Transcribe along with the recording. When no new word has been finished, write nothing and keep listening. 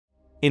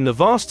In the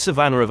vast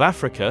savanna of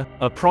Africa,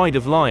 a pride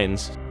of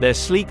lions, their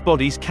sleek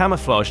bodies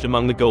camouflaged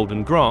among the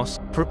golden grass,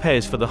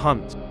 prepares for the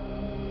hunt.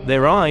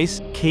 Their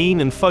eyes,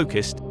 keen and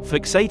focused,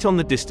 fixate on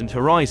the distant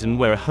horizon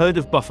where a herd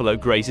of buffalo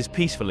grazes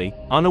peacefully,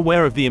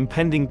 unaware of the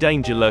impending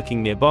danger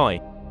lurking nearby.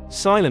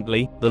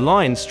 Silently, the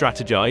lions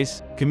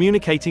strategize,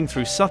 communicating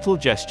through subtle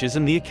gestures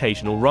and the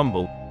occasional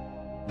rumble.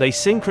 They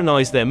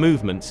synchronize their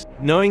movements,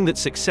 knowing that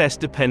success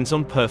depends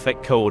on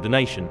perfect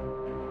coordination.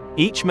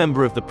 Each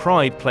member of the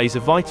pride plays a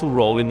vital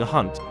role in the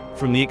hunt,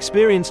 from the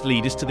experienced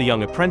leaders to the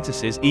young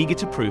apprentices eager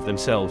to prove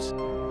themselves.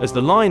 As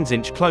the lions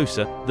inch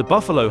closer, the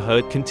buffalo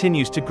herd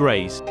continues to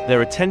graze,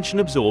 their attention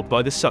absorbed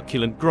by the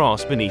succulent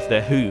grass beneath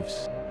their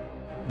hooves.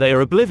 They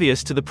are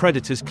oblivious to the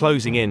predators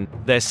closing in,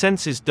 their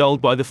senses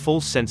dulled by the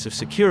false sense of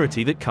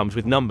security that comes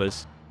with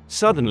numbers.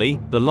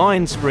 Suddenly, the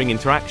lions spring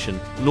into action,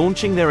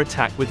 launching their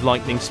attack with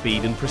lightning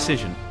speed and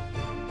precision.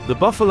 The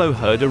buffalo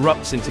herd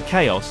erupts into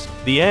chaos,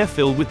 the air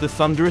filled with the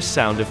thunderous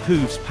sound of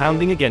hooves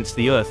pounding against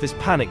the earth as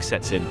panic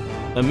sets in.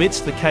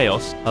 Amidst the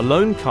chaos, a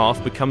lone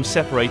calf becomes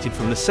separated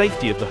from the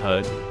safety of the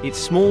herd, its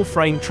small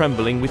frame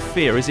trembling with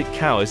fear as it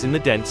cowers in the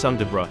dense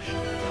underbrush.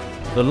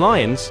 The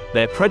lions,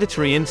 their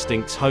predatory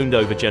instincts honed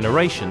over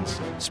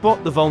generations,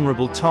 spot the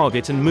vulnerable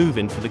target and move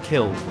in for the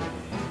kill.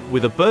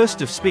 With a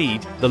burst of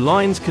speed, the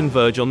lions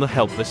converge on the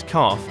helpless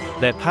calf,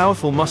 their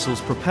powerful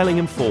muscles propelling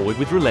him forward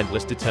with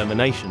relentless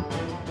determination.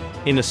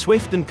 In a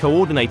swift and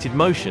coordinated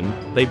motion,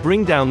 they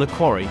bring down the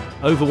quarry,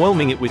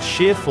 overwhelming it with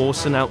sheer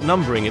force and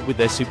outnumbering it with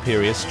their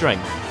superior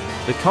strength.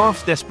 The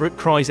calf's desperate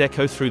cries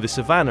echo through the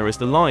savanna as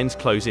the lions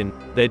close in,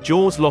 their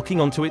jaws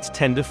locking onto its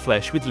tender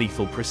flesh with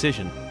lethal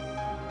precision.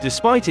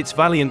 Despite its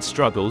valiant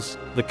struggles,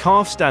 the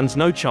calf stands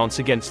no chance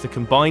against the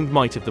combined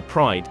might of the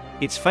pride,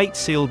 its fate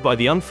sealed by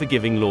the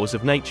unforgiving laws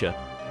of nature.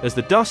 As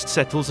the dust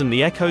settles and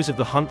the echoes of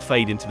the hunt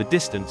fade into the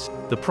distance,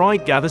 the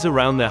pride gathers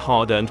around their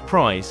hard-earned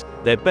prize,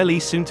 their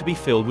bellies soon to be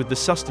filled with the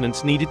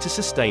sustenance needed to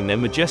sustain their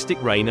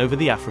majestic reign over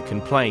the African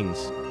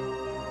plains.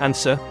 And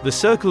so, the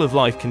circle of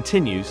life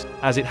continues,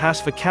 as it has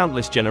for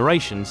countless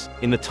generations,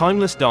 in the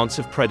timeless dance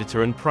of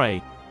predator and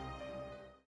prey.